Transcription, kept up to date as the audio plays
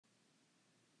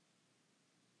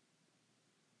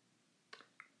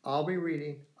I'll be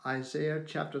reading Isaiah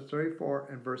chapter 34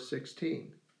 and verse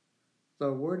 16.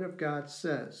 The Word of God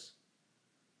says,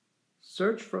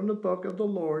 "Search from the book of the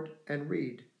Lord and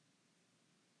read.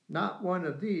 Not one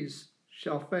of these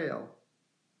shall fail,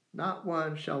 not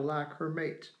one shall lack her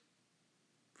mate.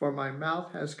 For my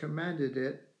mouth has commanded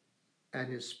it, and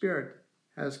his spirit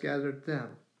has gathered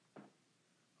them."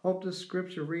 Hope this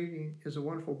scripture reading is a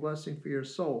wonderful blessing for your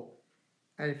soul.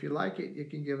 And if you like it, you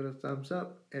can give it a thumbs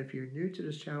up. And if you're new to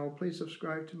this channel, please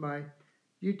subscribe to my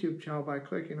YouTube channel by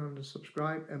clicking on the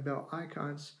subscribe and bell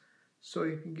icons so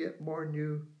you can get more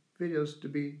new videos to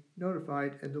be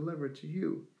notified and delivered to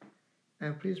you.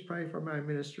 And please pray for my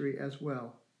ministry as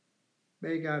well.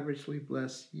 May God richly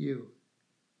bless you.